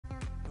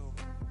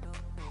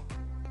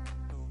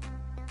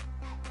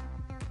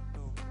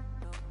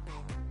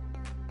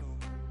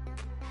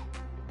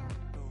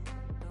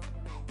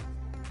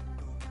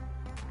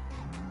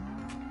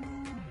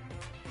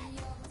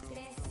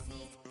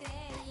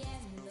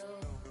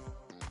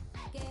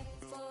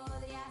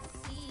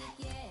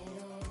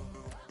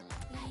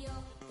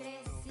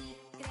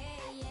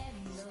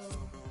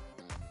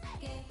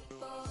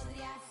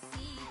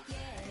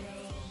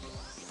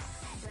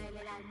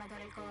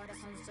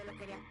solo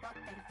quería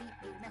poder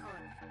vivir mejor.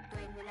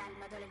 Duele el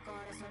alma, duele el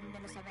corazón de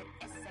no saber,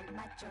 es el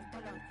mayor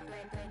dolor.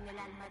 Duele el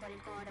alma, duele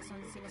el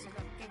corazón si no sé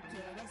lo que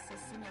quiere ese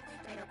señor.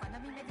 Pero cuando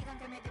a mí me digan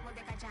que me debo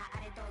de callar,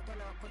 haré todo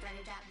lo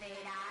contrario, ya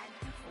verán.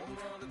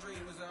 For all the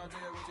dreamers out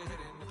there with your head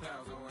in the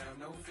clouds, don't have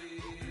no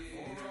fear.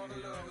 For all the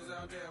lovers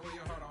out there with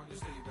your heart on your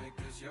sleeve, make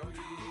this your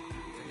year.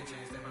 Take a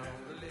chance, step out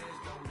on the ledge,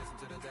 don't listen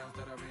to the doubts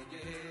that are in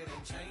your head,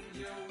 and change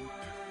your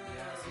world.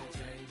 Yeah, I said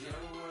change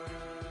your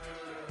world.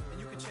 And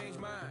you can change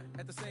mine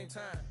at the same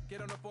time.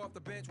 Get on up off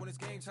the bench when it's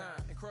game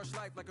time, and crush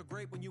life like a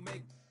grape when you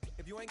make.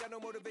 If you ain't got no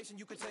motivation,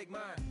 you can take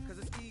mine, cause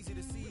it's easy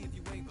to see if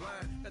you ain't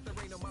blind, that there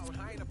ain't no mountain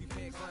high enough you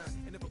can't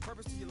climb. And if a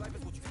purpose to your life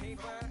is what you can't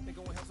find, then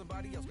go and help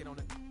somebody else get on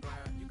the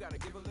grind. You gotta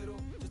give a little,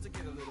 just to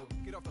get a little.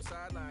 Get off the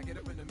sideline, get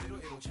up in the middle,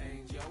 it'll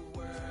change your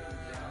world.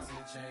 Yeah, I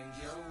said change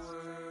your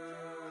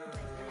world.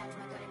 Duele el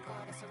alma, duele el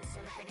corazón,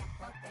 solo quería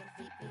poder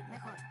vivir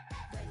mejor.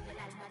 Duele el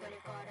alma, duele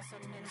el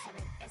corazón, no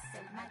saber es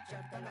el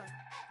mayor dolor.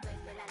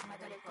 Duele el alma,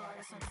 duele el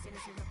corazón, si no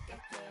sé lo que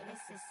quiere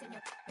ese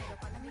señor. Pero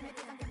cuando a mí me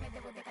digan que me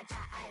debo de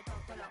callar, haré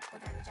todo lo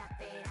contrario, ya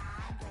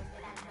verán. Duele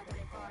el alma,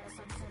 duele el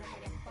corazón, solo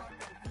quería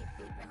poder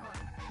vivir mejor.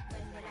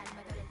 Duele el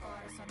alma, duele el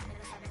corazón,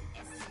 no saber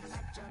es el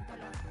mayor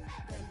dolor.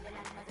 Duele el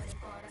alma, duele el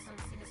corazón,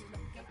 si no sé lo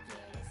que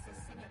quiere ese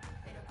señor.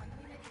 Pero cuando a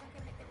mí me digan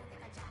que me debo de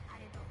callar,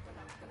 haré todo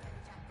lo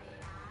contrario, ya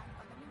verán.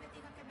 Cuando a mí me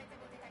digan que me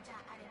debo de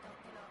callar, haré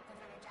todo lo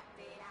contrario, ya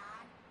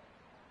verán.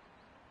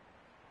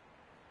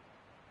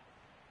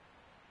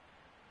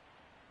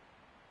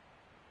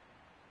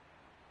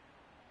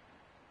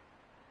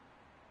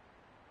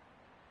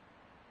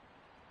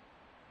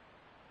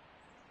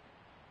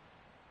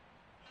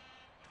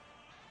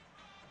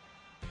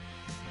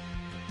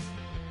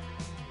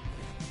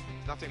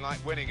 Nothing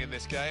like winning in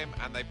this game,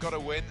 and they've got to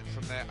win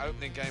from their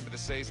opening game of the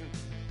season.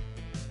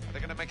 Are they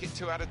going to make it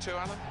 2 out of 2,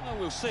 Alan? Well,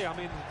 we'll see. I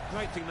mean, the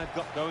great thing they've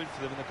got going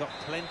for them, and they've got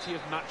plenty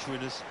of match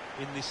winners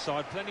in this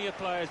side, plenty of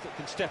players that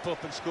can step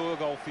up and score a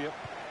goal for you.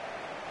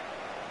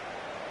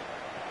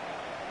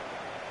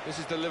 This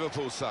is the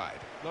Liverpool side.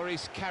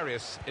 Maurice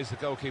Karius is the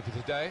goalkeeper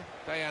today.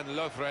 Dejan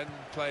Lovren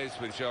plays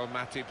with Joel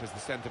Matip as the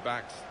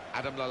centre-backs.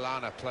 Adam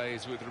Lallana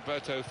plays with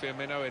Roberto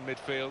Firmino in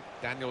midfield.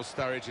 Daniel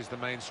Sturridge is the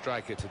main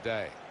striker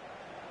today.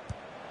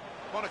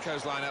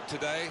 Monaco's lineup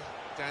today: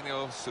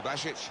 Daniel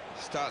Subasic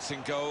starts in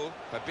goal.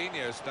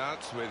 Fabinho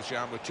starts with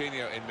Jean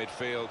Moutinho in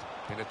midfield.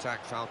 In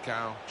attack,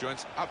 Falcao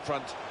joins up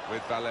front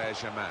with Valère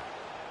Germain.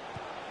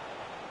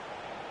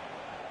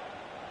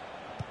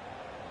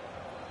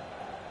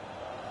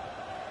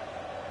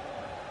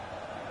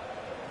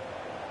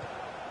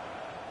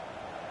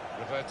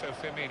 Roberto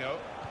Firmino.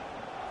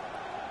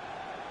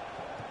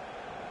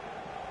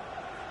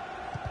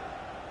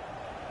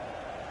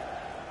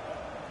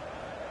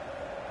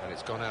 And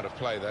it's gone out of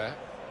play there.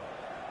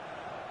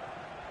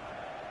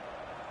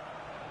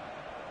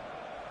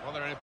 Well,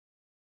 they're in a